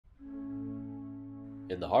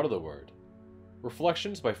In the Heart of the Word,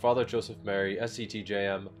 reflections by Father Joseph Mary,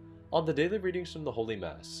 SCTJM, on the daily readings from the Holy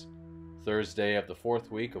Mass, Thursday of the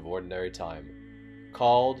 4th week of Ordinary Time,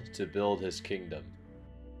 called to build His kingdom.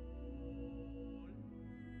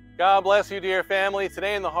 God bless you, dear family.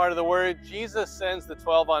 Today in the Heart of the Word, Jesus sends the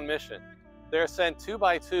 12 on mission. They are sent 2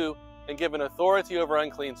 by 2 and given authority over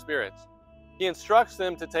unclean spirits. He instructs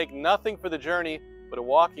them to take nothing for the journey but a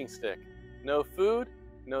walking stick, no food,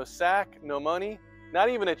 no sack, no money, not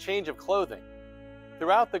even a change of clothing.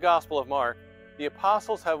 Throughout the Gospel of Mark, the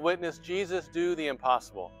apostles have witnessed Jesus do the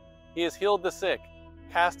impossible. He has healed the sick,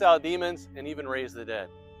 cast out demons, and even raised the dead.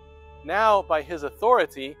 Now, by His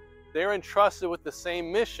authority, they are entrusted with the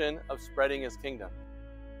same mission of spreading His kingdom.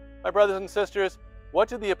 My brothers and sisters, what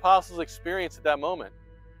did the apostles experience at that moment?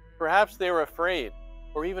 Perhaps they were afraid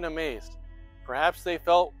or even amazed. Perhaps they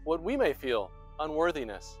felt what we may feel,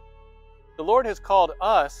 unworthiness. The Lord has called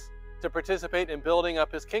us to participate in building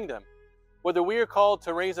up His kingdom. Whether we are called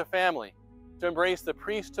to raise a family, to embrace the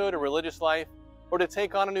priesthood or religious life, or to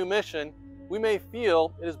take on a new mission, we may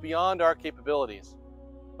feel it is beyond our capabilities.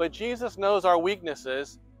 But Jesus knows our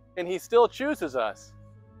weaknesses, and He still chooses us.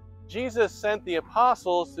 Jesus sent the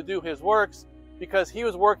apostles to do His works because He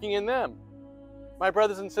was working in them. My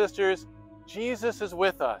brothers and sisters, Jesus is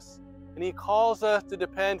with us, and He calls us to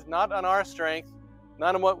depend not on our strength,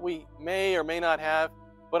 not on what we may or may not have,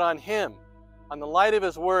 but on Him, on the light of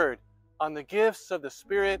His Word, on the gifts of the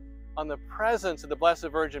Spirit, on the presence of the Blessed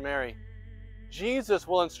Virgin Mary. Jesus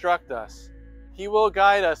will instruct us. He will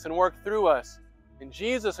guide us and work through us. And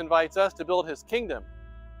Jesus invites us to build His kingdom,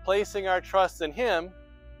 placing our trust in Him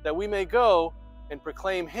that we may go and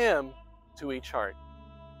proclaim Him to each heart.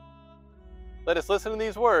 Let us listen to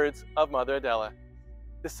these words of Mother Adela.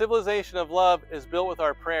 The civilization of love is built with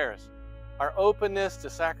our prayers, our openness to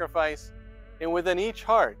sacrifice, and within each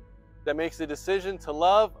heart that makes the decision to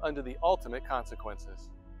love under the ultimate consequences.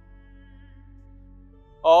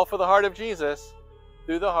 All for the heart of Jesus,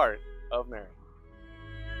 through the heart of Mary.